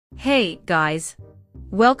Hey, guys!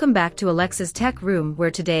 Welcome back to Alexa's Tech Room,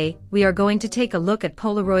 where today, we are going to take a look at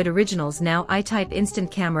Polaroid Original's now I-Type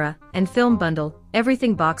Instant Camera and Film Bundle,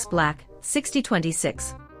 Everything Box Black,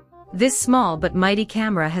 6026. This small but mighty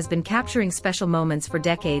camera has been capturing special moments for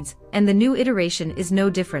decades, and the new iteration is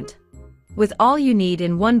no different. With all you need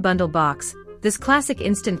in one bundle box, this classic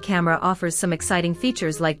instant camera offers some exciting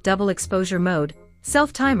features like double exposure mode,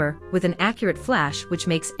 self-timer, with an accurate flash which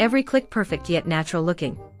makes every click perfect yet natural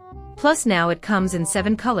looking. Plus now it comes in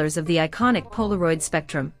 7 colors of the iconic Polaroid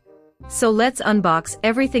spectrum. So let's unbox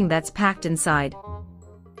everything that's packed inside.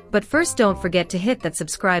 But first, don't forget to hit that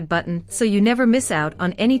subscribe button so you never miss out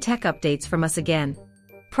on any tech updates from us again.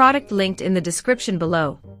 Product linked in the description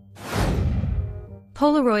below.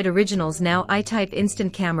 Polaroid Original's now I-Type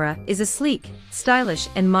Instant Camera is a sleek, stylish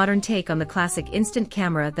and modern take on the classic instant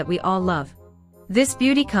camera that we all love. This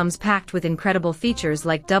beauty comes packed with incredible features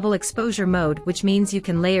like double exposure mode, which means you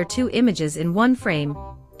can layer 2 images in one frame,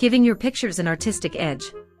 giving your pictures an artistic edge.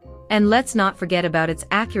 And let's not forget about its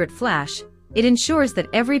accurate flash. It ensures that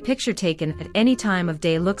every picture taken at any time of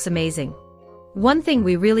day looks amazing. One thing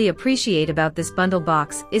we really appreciate about this bundle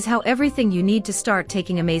box is how everything you need to start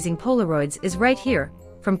taking amazing Polaroids is right here,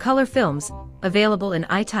 from color films, available in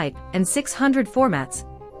I-Type and 600 formats,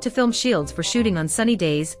 to film shields for shooting on sunny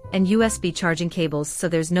days, and USB charging cables, so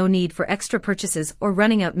there's no need for extra purchases or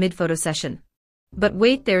running out mid-photo session. But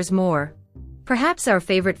wait, there's more. Perhaps our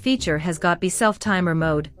favorite feature has got to be self-timer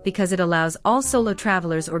mode, because it allows all solo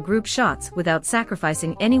travelers or group shots without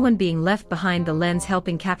sacrificing anyone being left behind, the lens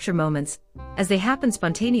helping capture moments as they happen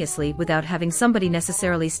spontaneously without having somebody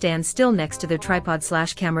necessarily stand still next to their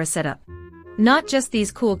tripod/camera setup. Not just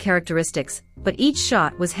these cool characteristics, but each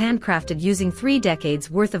shot was handcrafted using 3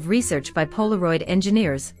 decades worth of research by Polaroid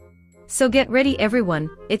engineers. So get ready everyone,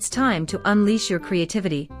 it's time to unleash your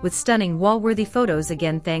creativity with stunning wall-worthy photos,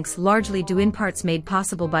 again thanks largely due in parts made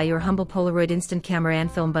possible by your humble Polaroid Instant Camera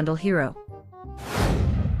and Film Bundle hero.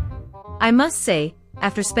 I must say,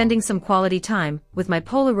 after spending some quality time with my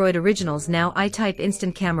Polaroid Original's now I-Type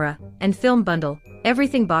Instant Camera and Film Bundle,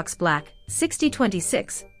 Everything Box Black,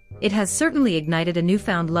 6026, it has certainly ignited a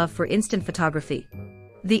newfound love for instant photography.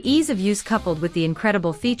 The ease of use coupled with the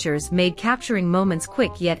incredible features made capturing moments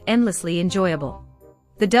quick yet endlessly enjoyable.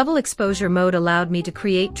 The double exposure mode allowed me to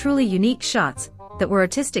create truly unique shots that were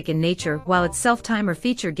artistic in nature, while its self-timer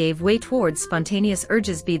feature gave way towards spontaneous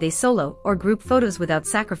urges, be they solo or group photos, without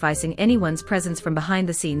sacrificing anyone's presence from behind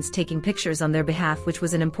the scenes taking pictures on their behalf, which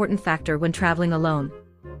was an important factor when traveling alone.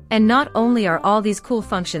 And not only are all these cool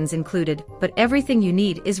functions included, but everything you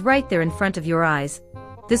need is right there in front of your eyes.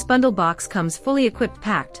 This bundle box comes fully equipped,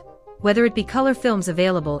 packed, whether it be color films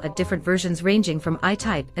available at different versions ranging from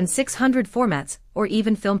I-Type and 600 formats, or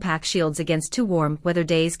even film pack shields against 2 warm weather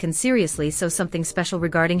days, can seriously so something special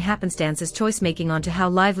regarding happenstances choice making onto how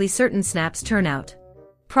lively certain snaps turn out.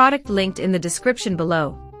 Product linked in the description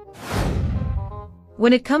below.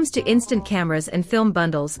 When it comes to instant cameras and film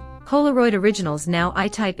bundles, Polaroid Original's now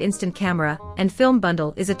I-Type Instant Camera and Film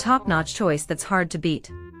Bundle is a top-notch choice that's hard to beat.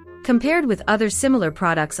 Compared with other similar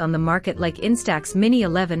products on the market like Instax Mini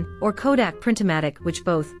 11 or Kodak Printomatic, which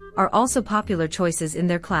both are also popular choices in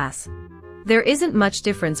their class, there isn't much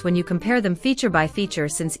difference when you compare them feature by feature,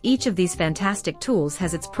 since each of these fantastic tools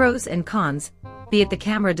has its pros and cons, be it the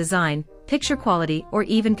camera design, picture quality, or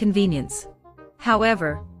even convenience.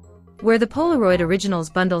 However, where the Polaroid Original's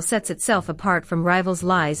bundle sets itself apart from rivals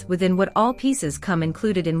lies within what all pieces come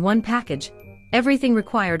included in one package, everything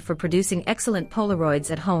required for producing excellent Polaroids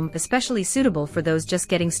at home, especially suitable for those just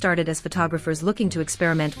getting started as photographers looking to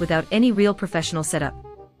experiment without any real professional setup.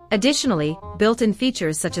 Additionally, built-in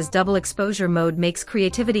features such as double exposure mode makes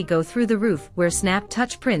creativity go through the roof, where snap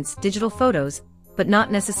touch prints digital photos, but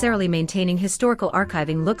not necessarily maintaining historical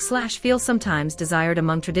archiving look/feel sometimes desired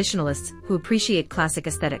among traditionalists who appreciate classic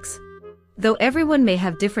aesthetics. Though everyone may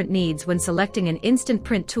have different needs when selecting an instant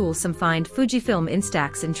print tool, some find Fujifilm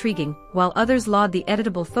Instax intriguing, while others laud the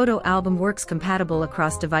editable photo album works compatible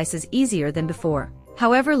across devices easier than before.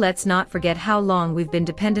 However, let's not forget how long we've been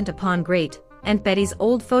dependent upon great Aunt Betty's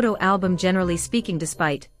old photo album, generally speaking,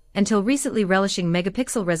 despite, until recently, relishing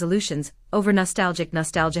megapixel resolutions over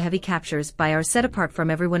nostalgia-heavy captures by our set apart from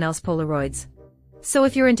everyone else Polaroids. So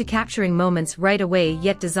if you're into capturing moments right away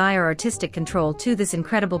yet desire artistic control too, this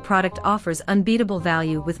incredible product offers unbeatable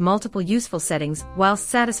value with multiple useful settings whilst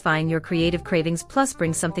satisfying your creative cravings, plus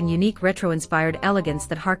brings something unique, retro-inspired elegance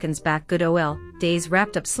that harkens back good old days,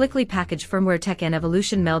 wrapped up slickly packaged firmware tech and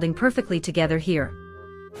evolution melding perfectly together here.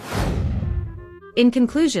 In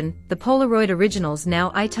conclusion, the Polaroid Original's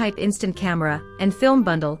now I-Type Instant Camera and Film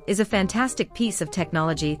Bundle is a fantastic piece of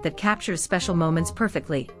technology that captures special moments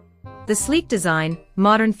perfectly. The sleek design,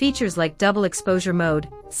 modern features like double exposure mode,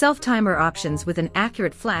 self-timer options with an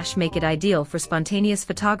accurate flash make it ideal for spontaneous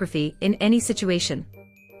photography in any situation.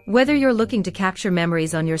 Whether you're looking to capture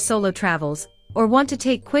memories on your solo travels, or want to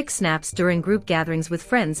take quick snaps during group gatherings with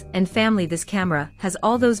friends and family, this camera has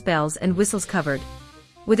all those bells and whistles covered.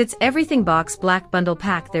 With its Everything Box Black Bundle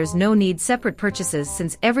Pack, there's no need separate purchases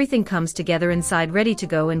since everything comes together inside ready to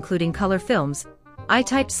go, including color films,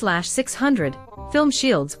 I-type/600, film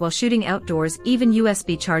shields while shooting outdoors, even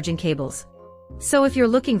USB charging cables. So if you're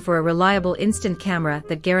looking for a reliable instant camera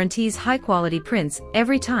that guarantees high-quality prints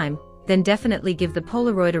every time, then definitely give the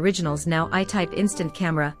Polaroid Originals Now I-type Instant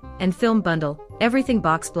Camera and Film Bundle, Everything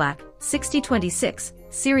Box Black, 6026,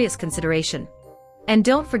 serious consideration. And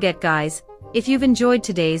don't forget guys, if you've enjoyed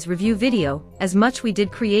today's review video as much we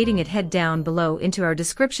did creating it, head down below into our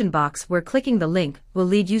description box where clicking the link will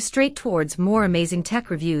lead you straight towards more amazing tech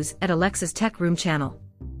reviews at Alexa's Tech Room channel.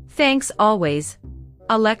 Thanks always,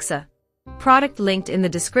 Alexa. Product linked in the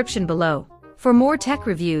description below. For more tech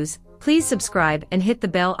reviews, please subscribe and hit the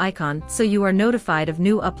bell icon so you are notified of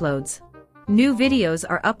new uploads. New videos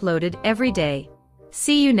are uploaded every day.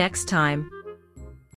 See you next time.